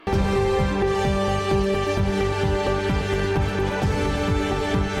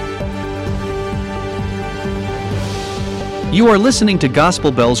You are listening to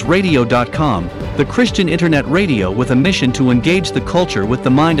GospelBellsRadio.com, the Christian internet radio with a mission to engage the culture with the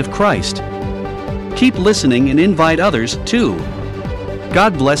mind of Christ. Keep listening and invite others, too.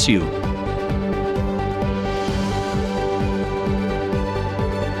 God bless you.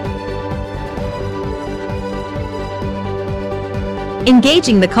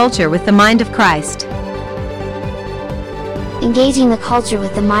 Engaging the culture with the mind of Christ. Engaging the culture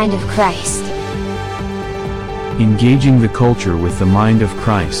with the mind of Christ. Engaging the culture with the mind of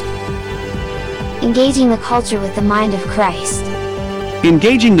Christ. Engaging the culture with the mind of Christ.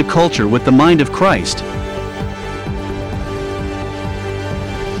 Engaging the culture with the mind of Christ.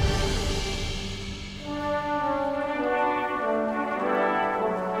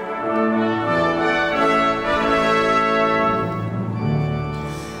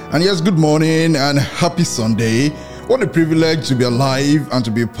 And yes, good morning and happy Sunday. What a privilege to be alive and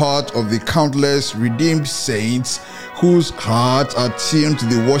to be part of the countless redeemed saints whose hearts are tuned to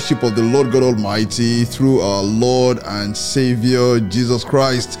the worship of the Lord God Almighty through our Lord and Savior Jesus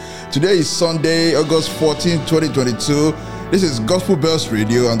Christ. Today is Sunday, August 14, 2022. This is Gospel Bells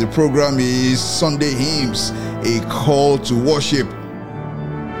Radio and the program is Sunday Hymns, a call to worship.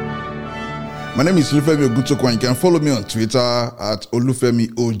 My name is Olufemi Oguntokwa. You can follow me on Twitter at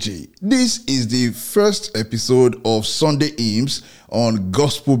OlufemiOJ. This is the first episode of Sunday Hymns on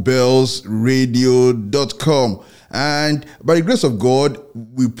GospelBellsRadio.com. And by the grace of God,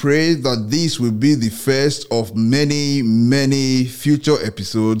 we pray that this will be the first of many, many future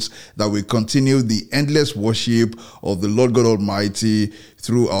episodes that will continue the endless worship of the Lord God Almighty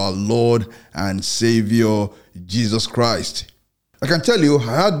through our Lord and Savior Jesus Christ. I can tell you,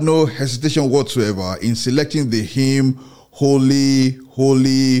 I had no hesitation whatsoever in selecting the hymn Holy,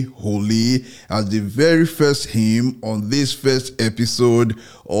 Holy, Holy as the very first hymn on this first episode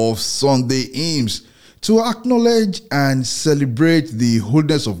of Sunday Hymns. To acknowledge and celebrate the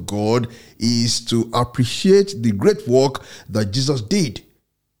holiness of God is to appreciate the great work that Jesus did.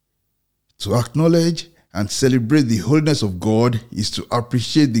 To acknowledge and celebrate the holiness of God is to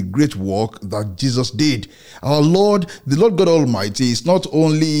appreciate the great work that Jesus did. Our Lord, the Lord God Almighty, is not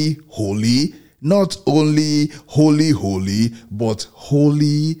only holy, not only holy, holy, but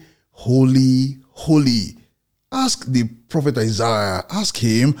holy, holy, holy. Ask the prophet Isaiah, ask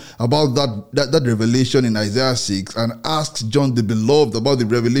him about that revelation in Isaiah 6, and ask John the Beloved about the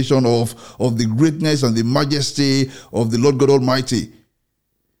revelation of the greatness and the majesty of the Lord God Almighty.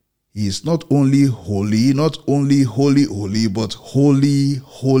 He is not only holy, not only holy, holy, but holy,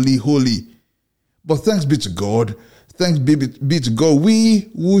 holy, holy. But thanks be to God. Thanks be to God. We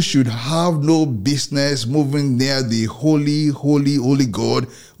who should have no business moving near the holy, holy, holy God,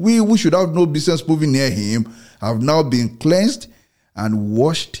 we who should have no business moving near him, have now been cleansed and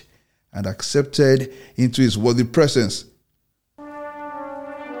washed and accepted into his worthy presence.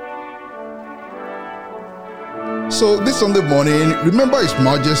 So this Sunday morning, remember His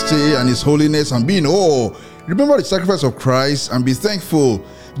majesty and His holiness and be in awe. Remember the sacrifice of Christ and be thankful.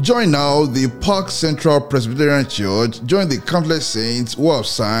 Join now the Park Central Presbyterian Church. Join the countless saints who have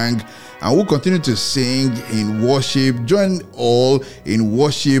sang and who continue to sing in worship. Join all in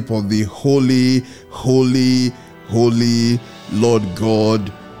worship of the holy, holy, holy Lord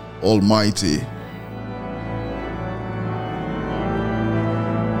God Almighty.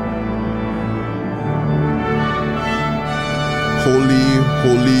 Holy,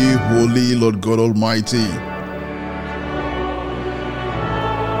 holy, holy Lord God Almighty.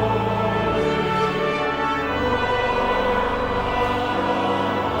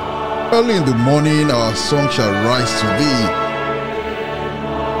 Early in the morning our song shall rise to thee.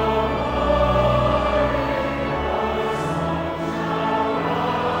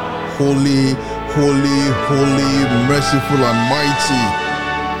 Holy, holy, holy, merciful and mighty.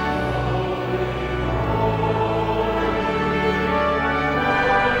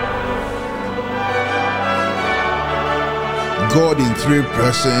 God in three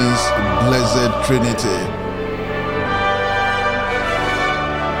persons, blessed Trinity.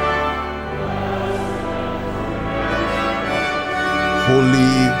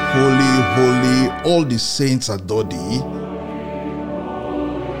 Holy, holy, holy, all the saints adore thee.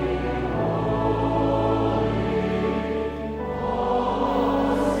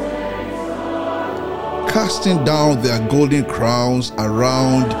 Casting down their golden crowns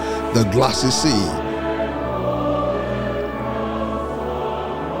around the glassy sea.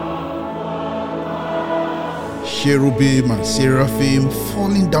 Cherubim and seraphim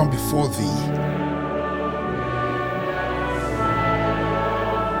falling down before thee.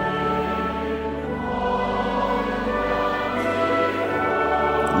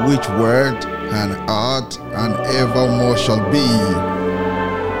 Which word and art, and evermore shall be.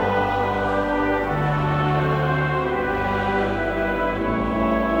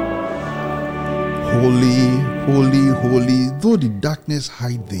 Holy, holy, holy, though the darkness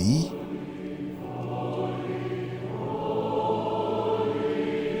hide thee,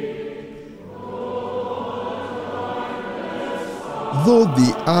 though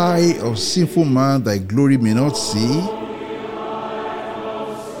the eye of sinful man thy glory may not see,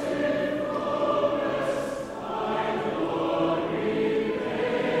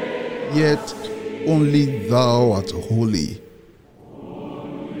 yet only thou art holy.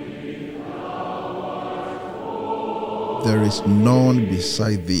 There is none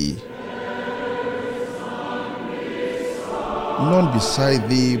beside thee. None beside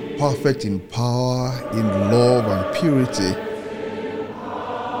thee, perfect in power, in love and purity.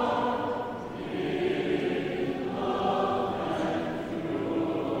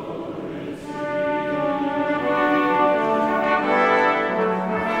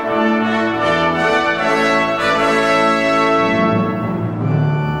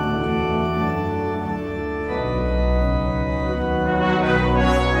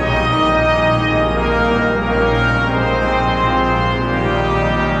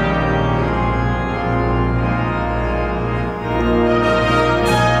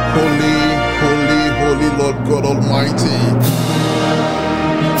 God Almighty.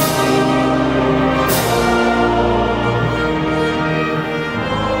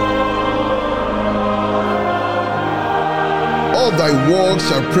 All thy works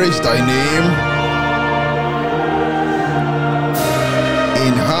shall praise thy name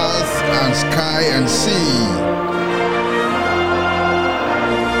in earth and sky and sea.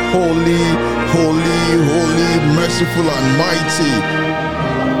 Holy, holy, holy, merciful and mighty.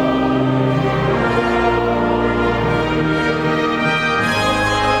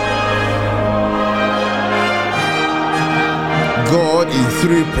 God in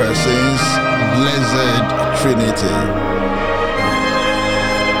three persons, blessed Trinity.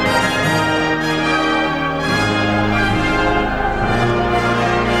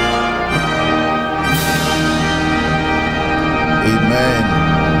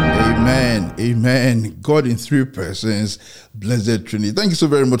 Amen. Amen. God in three persons, blessed Trinity. Thank you so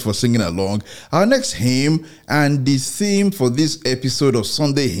very much for singing along. Our next hymn and the theme for this episode of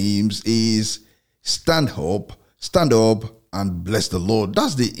Sunday Hymns is Stand Up, and bless the Lord.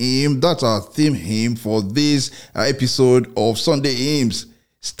 That's the hymn. That's our theme hymn for this episode of Sunday Hymns.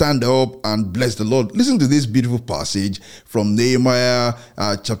 Stand up and bless the Lord. Listen to this beautiful passage from Nehemiah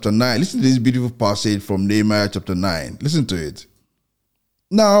chapter 9. Listen to this beautiful passage from Nehemiah chapter 9. Listen to it.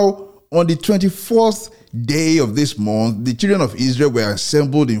 Now, on the 24th day of this month, the children of Israel were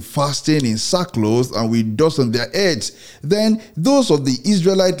assembled in fasting, in sackcloth, and with dust on their heads. Then those of the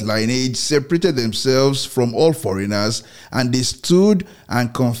Israelite lineage separated themselves from all foreigners, and they stood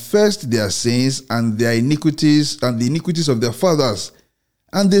and confessed their sins and their iniquities and the iniquities of their fathers.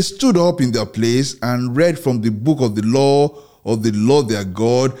 And they stood up in their place and read from the book of the Lord their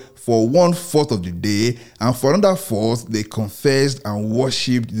God for 1/4 of the day, and for another fourth they confessed and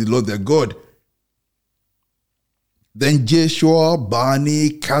worshipped the Lord their God. Then Jeshua,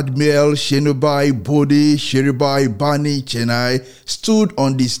 Bani, Kadmiel, Shenubai, Bodi, Sheribai, Bani, Chenai stood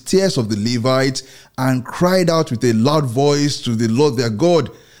on the stairs of the Levites and cried out with a loud voice to the Lord their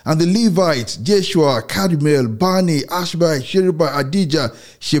God. And the Levites, Jeshua, Kadmiel, Bani, Ashbai, Sheribai, Adijah,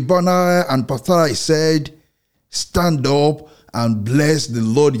 Shebaniah, and Pathai said, Stand up and bless the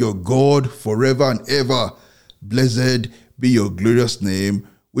Lord your God forever and ever. Blessed be your glorious name,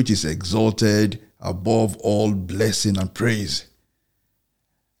 which is exalted above all blessing and praise.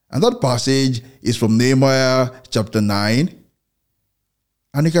 And that passage is from Nehemiah chapter 9.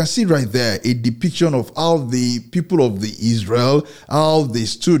 And you can see right there a depiction of how the people of the Israel, how they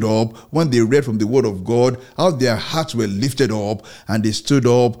stood up when they read from the word of God, how their hearts were lifted up and they stood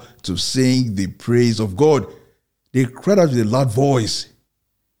up to sing the praise of God. They cried out with a loud voice.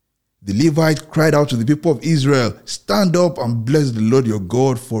 The Levites cried out to the people of Israel, Stand up and bless the Lord your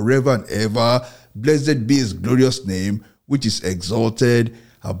God forever and ever. Blessed be his glorious name, which is exalted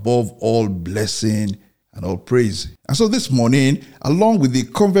above all blessing and all praise. And so this morning, along with the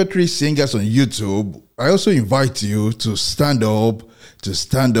Convertry singers on YouTube, I also invite you to stand up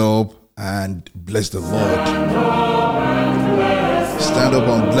and bless the Lord. Stand up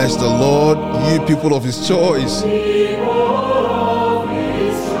and bless the Lord, you people of his choice.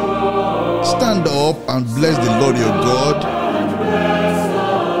 Stand up and bless the Lord your God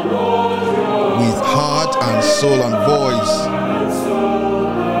with heart and soul and voice.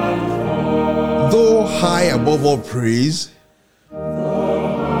 Though high above all praise,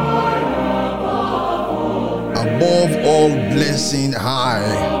 all blessing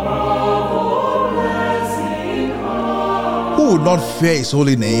high. Who would not fear his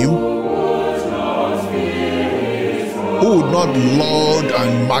holy name? Who would not laud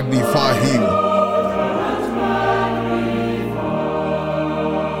and magnify him?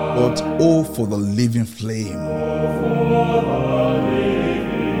 But oh, for the living flame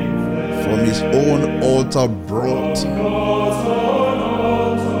from his own altar brought.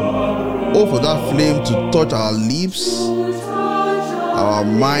 Oh, for that flame to touch our lips, our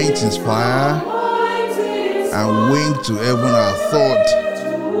minds inspire, and wing to heaven our thought.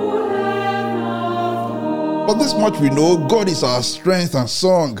 But this much we know, God is our strength and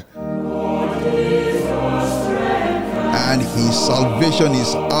song, and his salvation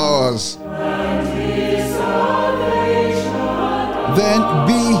is ours. Then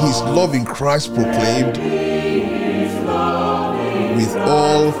be his love in Christ proclaimed with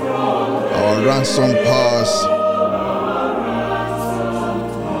all our ransom powers.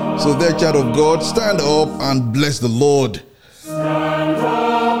 So there, child of God, stand up and bless the Lord.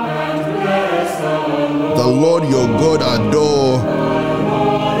 The Lord your God adore.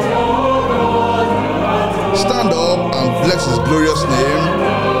 Stand up and bless his glorious name,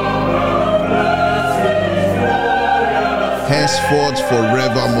 henceforth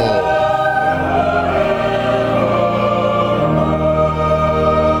forevermore.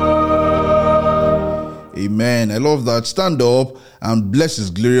 Amen. I love that. Stand up and bless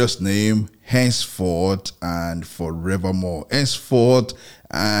his glorious name, henceforth and forevermore. Henceforth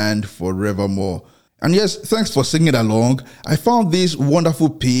and forevermore. And yes, thanks for singing along. I found this wonderful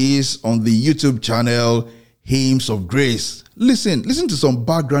piece on the YouTube channel, Hymns of Grace. Listen to some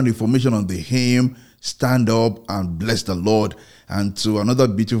background information on the hymn, Stand Up and Bless the Lord, and to another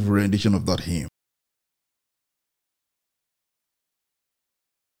beautiful rendition of that hymn.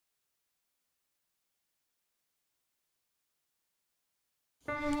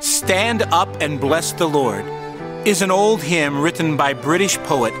 Stand Up and Bless the Lord is an old hymn written by British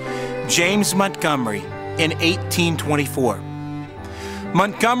poet James Montgomery in 1824.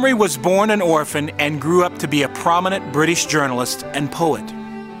 Montgomery was born an orphan and grew up to be a prominent British journalist and poet.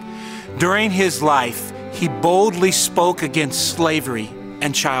 During his life, he boldly spoke against slavery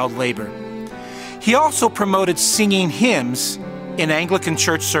and child labor. He also promoted singing hymns in Anglican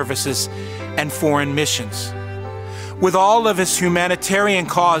church services and foreign missions. With all of his humanitarian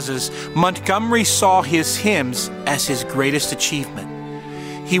causes, Montgomery saw his hymns as his greatest achievement.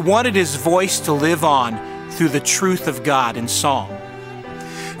 He wanted his voice to live on through the truth of God in song.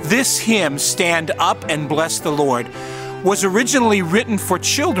 This hymn, Stand Up and Bless the Lord, was originally written for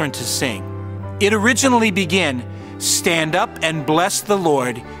children to sing. It originally began, Stand up and bless the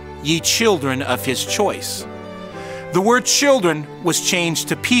Lord, ye children of his choice. The word children was changed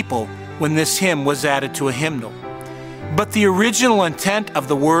to people when this hymn was added to a hymnal. But the original intent of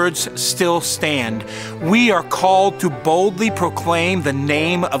the words still stand. We are called to boldly proclaim the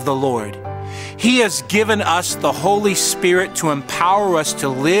name of the Lord. He has given us the Holy Spirit to empower us to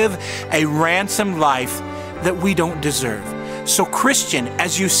live a ransomed life that we don't deserve. So Christian,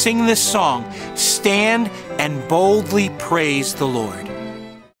 as you sing this song, stand and boldly praise the Lord.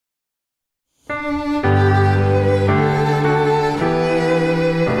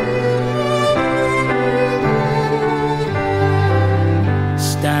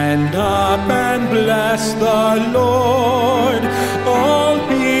 Stand up and bless the Lord, all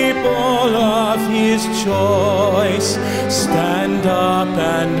people of his choice. Stand up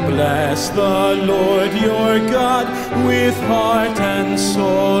and bless the Lord your God with heart and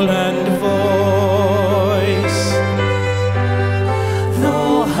soul and voice.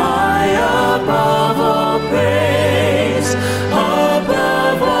 Though high above all praise,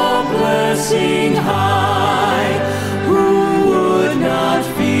 above all blessing high, who would not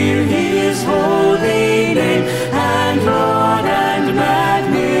fear his holy name and laud and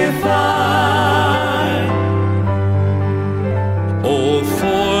magnify? Oh,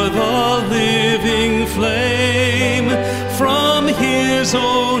 for the living flame from his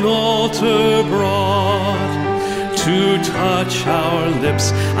own altar brought, to touch our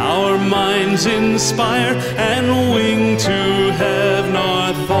lips, our minds inspire, and wing to heaven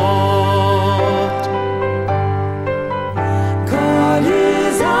our thought. God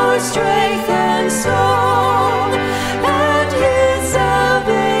is our strength and song, and his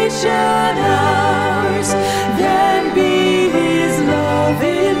salvation ours. Then be his love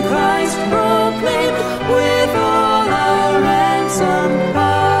in Christ proclaimed with all our ransom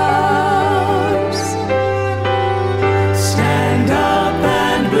powers. Stand up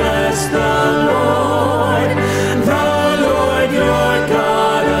and bless the Lord your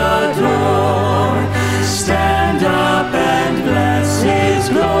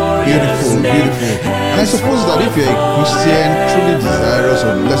beautiful. And I suppose that if you're a Christian, truly desirous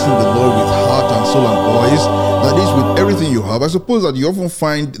of blessing the Lord with heart and soul and voice, that is with everything you have, I suppose that you often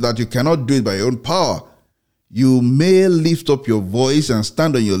find that you cannot do it by your own power. You may lift up your voice and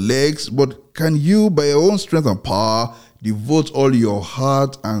stand on your legs, but can you, by your own strength and power, devote all your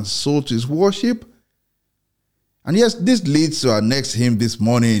heart and soul to His worship? And yes, this leads to our next hymn this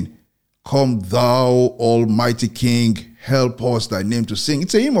morning. Come thou Almighty King, help us thy name to sing.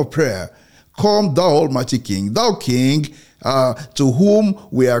 It's a hymn of prayer. Come thou Almighty King, thou King, to whom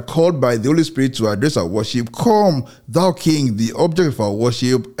we are called by the Holy Spirit to address our worship. Come thou King, the object of our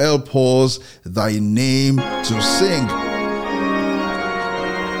worship, help us thy name to sing.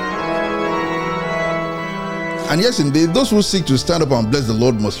 And yes, indeed, those who seek to stand up and bless the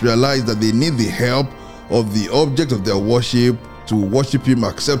Lord must realize that they need the help of the object of their worship to worship Him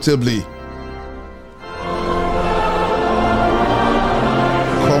acceptably.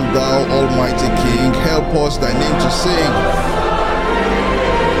 Come thou Almighty King, help us thy name to sing.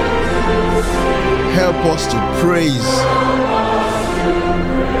 Help us to praise.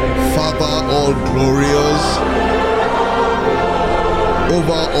 Father all glorious,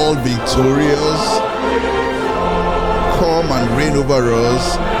 over all victorious, come and reign over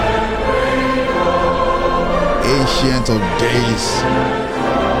us, Ancient of days.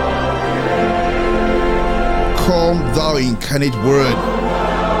 Come thou incarnate Word,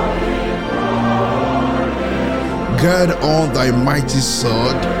 gird on thy mighty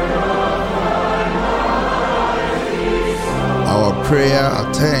sword, our prayer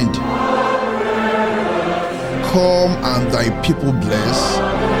attend. Come and thy people bless,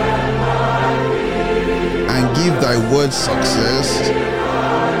 and give thy word success,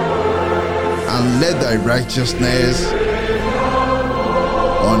 and let thy righteousness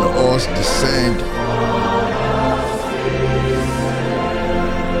on us descend.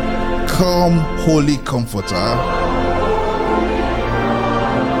 Come, Holy Comforter,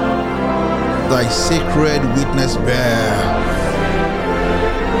 thy sacred witness bear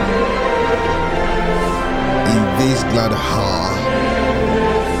in this glad hour.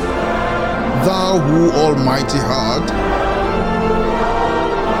 Thou who Almighty art,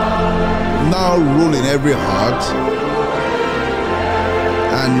 now rule in every heart,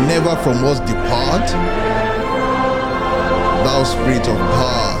 and never from us depart, thou Spirit of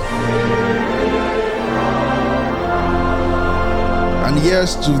power. And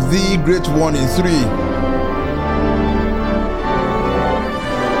yes, to thee, great one in three,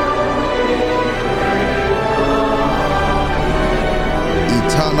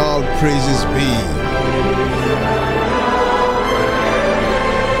 eternal praises be.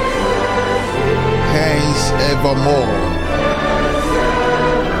 Hence evermore,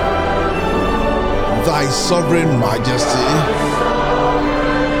 thy sovereign majesty,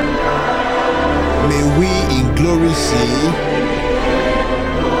 may we in glory see,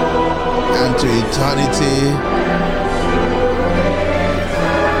 and to eternity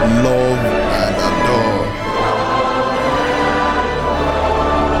love and adore.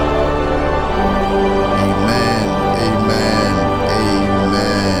 Amen, amen,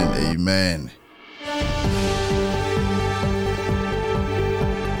 amen, amen.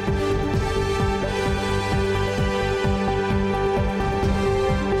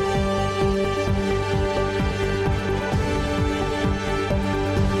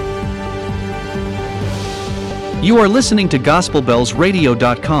 You are listening to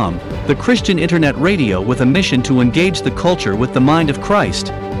GospelBellsRadio.com, the Christian internet radio with a mission to engage the culture with the mind of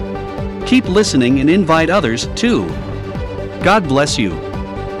Christ. Keep listening and invite others, too. God bless you.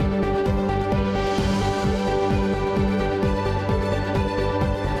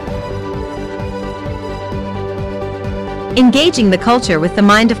 Engaging the culture with the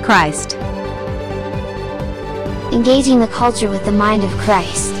mind of Christ. Engaging the culture with the mind of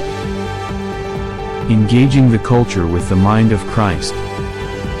Christ. Engaging the culture with the mind of Christ.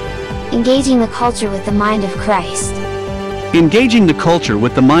 Engaging the culture with the mind of Christ. Engaging the culture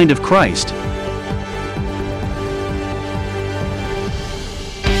with the mind of Christ.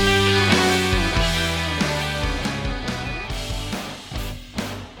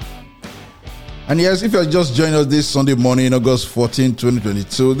 And yes, if you are just joining us this Sunday morning, August 14,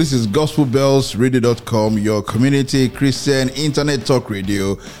 2022, this is GospelBellsRadio.com, your community Christian internet talk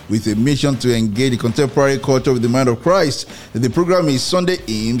radio with a mission to engage the contemporary culture with the mind of Christ. The program is Sunday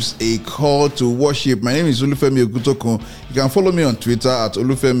Hymns, a call to worship. My name is Olufemi Ogutokun. You can follow me on Twitter at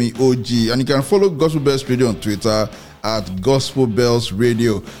Olufemi OG, and you can follow Gospel Bells Radio on Twitter at Gospel Bells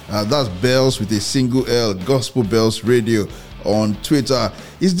Radio. That's bells with a single L, Gospel Bells Radio. on Twitter.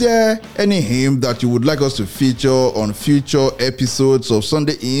 Is there any hymn that you would like us to feature on future episodes of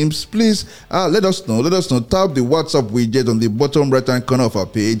Sunday Hymns? Please let us know. Tap the WhatsApp widget on the bottom right-hand corner of our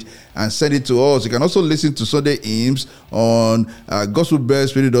page and send it to us. You can also listen to Sunday Hymns on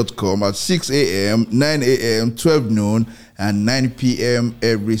gospelbellsradio.com at 6 a.m., 9 a.m., 12 noon, and 9 p.m.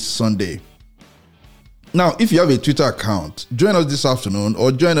 every Sunday. Now, if you have a Twitter account, join us this afternoon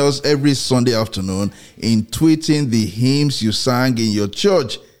or join us every Sunday afternoon in tweeting the hymns you sang in your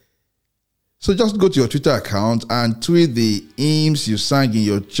church. So just go to your Twitter account and tweet the hymns you sang in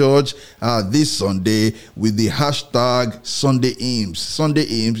your church this Sunday with the hashtag Sunday Hymns. Sunday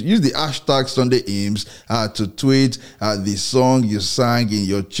Hymns. Use the hashtag Sunday Hymns to tweet the song you sang in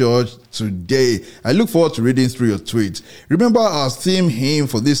your church today. I look forward to reading through your tweets. Remember, our theme hymn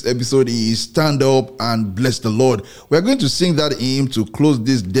for this episode is Stand Up and Bless the Lord. We're going to sing that hymn to close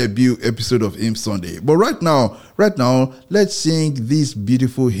this debut episode of Hymn Sunday. But right now, let's sing this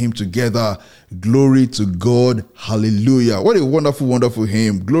beautiful hymn together. Glory to God, hallelujah. What a wonderful, wonderful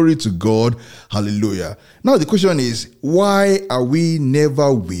hymn. Glory to God, hallelujah. Now the question is, why are we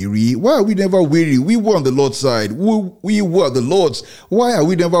never weary? Why are we never weary? We were on the Lord's side. We were the Lord's. Why are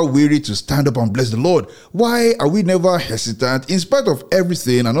we never weary to stand up and bless the Lord? Why are we never hesitant in spite of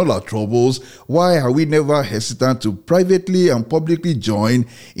everything and all our troubles? Why are we never hesitant to privately and publicly join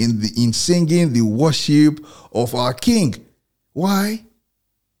in singing the worship of our King? Why?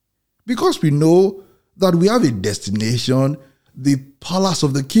 Because we know that we have a destination, the palace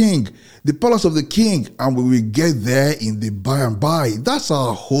of the King. The palace of the King, and we will get there in the by and by. That's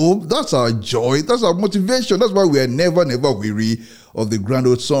our hope, that's our joy, that's our motivation. That's why we are never weary of the grand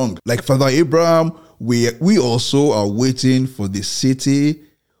old song. Like Father Abraham, we also are waiting for the city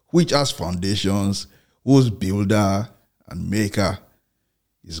which has foundations, whose builder and maker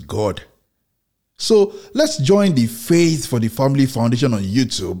is God. So let's join the Faith for the Family Foundation on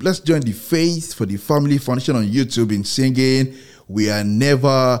YouTube. Let's join the Faith for the Family Foundation on YouTube in singing, we are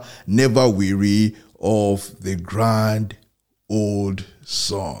never weary of the grand old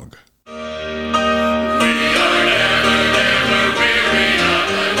song. We are never weary of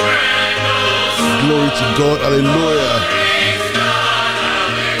the grand old song. Glory to God, hallelujah.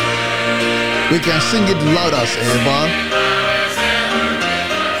 We can sing it loud as ever.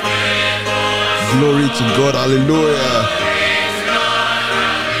 Glory to God, hallelujah.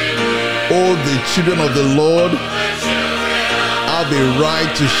 All the children of the Lord have a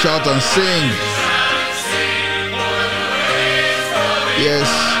right to shout and sing. Yes.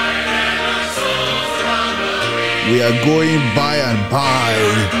 We are going by and by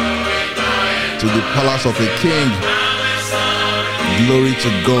to the palace of a King. Glory to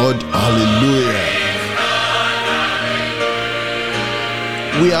God, hallelujah.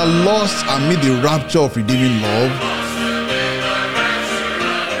 We are lost amid the rapture of redeeming love.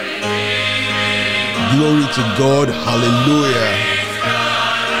 Glory to God, hallelujah.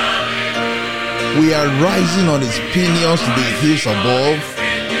 We are rising on His pinions to the hills above.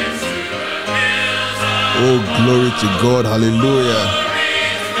 Oh, glory to God, hallelujah.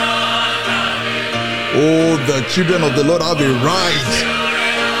 Oh, the children of the Lord have a right.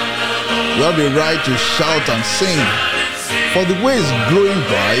 We have a right to shout and sing. For the way is glowing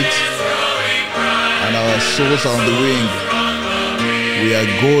bright, and our souls are on the wing. We are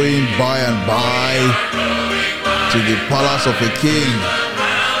going by and by to the palace of a King.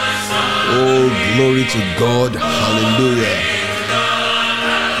 Oh, glory to God, hallelujah.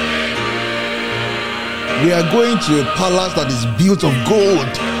 We are going to a palace that is built of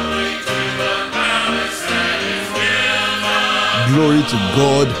gold. Glory to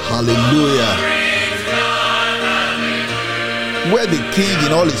God, hallelujah. Where the King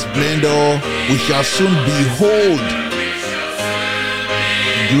in all his splendor we shall soon behold.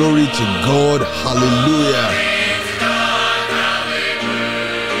 Glory to God, hallelujah.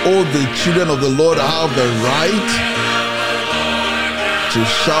 All the children of the Lord have the right to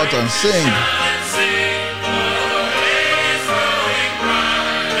shout and sing.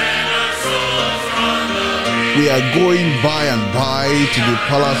 We are going by and by to the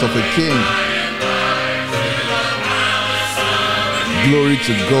palace of a King. Glory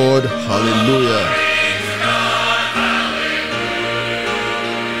to God, hallelujah.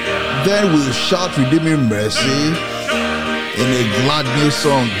 Then we'll shout redeeming mercy in a glad new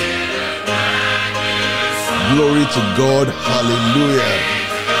song. Glory to God, hallelujah.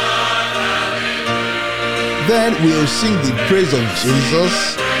 Then we'll sing the praise of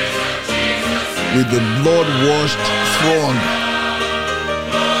Jesus with the blood-washed throng.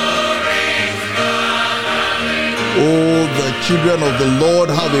 Oh, the children of the Lord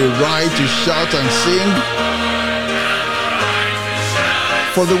have a right to shout and sing.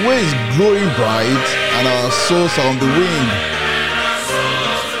 For the way is glowing bright, and our souls are on the wing.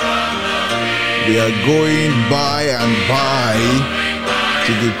 We are going by and by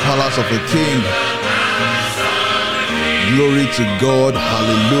to the palace of a king. Glory to God.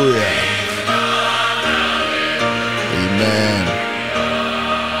 Hallelujah. Amen.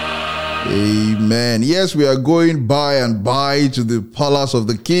 Amen. Yes, we are going by and by to the palace of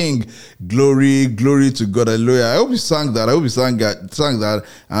the King. Glory, glory to God. Hallelujah. I hope you sang that. I hope you sang that.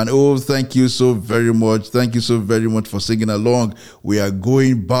 And oh, thank you so very much. Thank you so very much for singing along. We are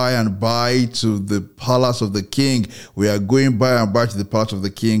going by and by to the palace of the King. We are going by and by to the palace of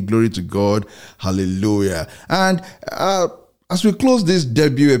the King. Glory to God. Hallelujah. And as we close this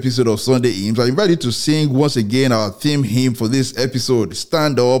debut episode of Sunday Hymns, I invite you to sing once again our theme hymn for this episode,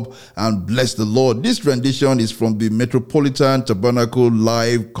 Stand Up and Bless the Lord. This rendition is from the Metropolitan Tabernacle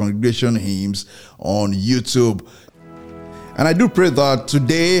Live Congregation Hymns on YouTube. And I do pray that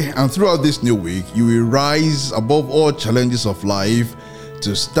today and throughout this new week, you will rise above all challenges of life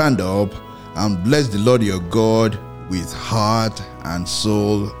to stand up and bless the Lord your God with heart and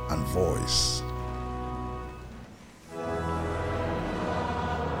soul and voice.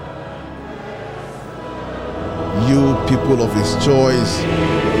 You people of his choice,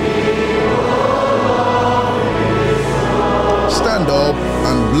 stand up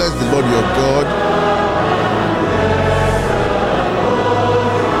and bless the Lord your God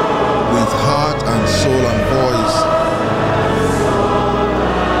with heart and soul and voice.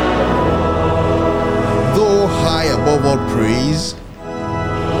 Though high above all praise,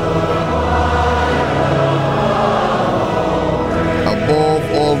 above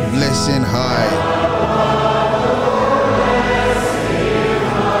all blessing high,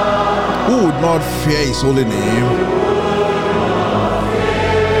 who would not fear his holy name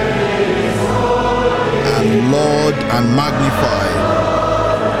and laud and magnify?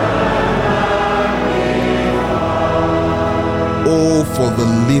 Oh, for the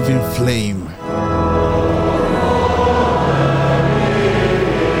living flame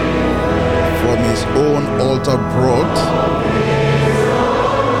from his own altar brought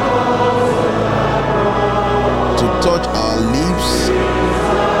to touch our lips,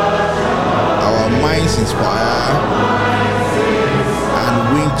 minds inspire, and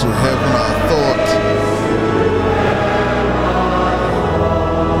wing to heaven our thought.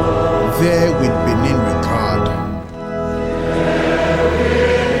 There with benign regard,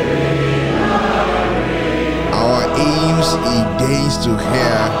 our aims he deigns to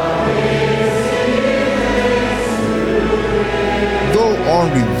hear. Though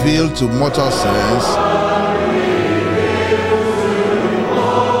unrevealed to mortal sense,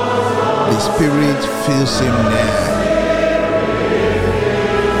 the Spirit feels him near.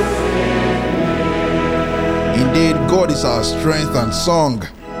 Indeed, God is our strength and song,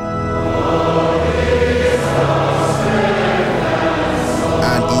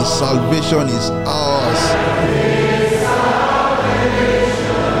 and his salvation is ours.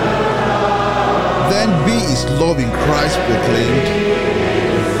 Then be his love in Christ proclaimed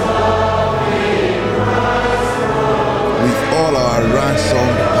with all our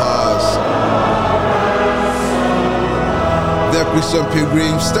ransomed powers. Dear Christian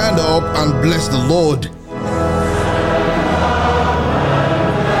pilgrims, stand up and bless the Lord.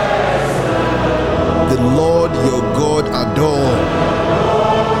 The Lord your God adore.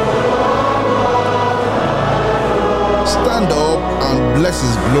 Stand up and bless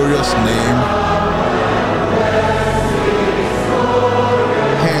his glorious name,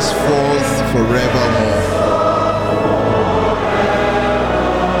 henceforth forevermore.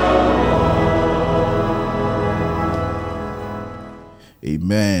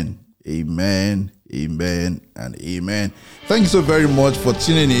 Amen, amen, amen, and amen. Thank you so very much for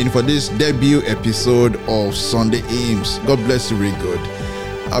tuning in for this debut episode of Sunday Hymns. God bless you really good.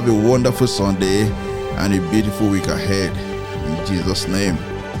 Have a wonderful Sunday and a beautiful week ahead. In Jesus' name,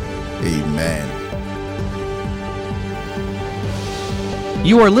 amen.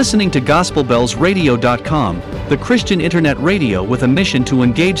 You are listening to GospelBellsRadio.com, the Christian internet radio with a mission to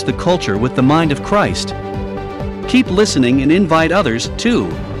engage the culture with the mind of Christ. Keep listening and invite others, too.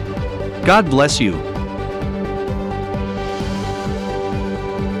 God bless you.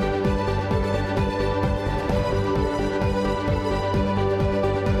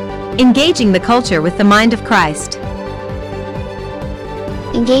 Engaging the culture with the mind of Christ.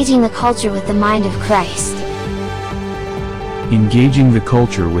 Engaging the culture with the mind of Christ. Engaging the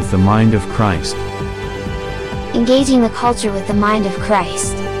culture with the mind of Christ. Engaging the culture with the mind of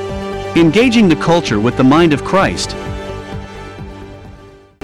Christ. Engaging the culture with the mind of Christ.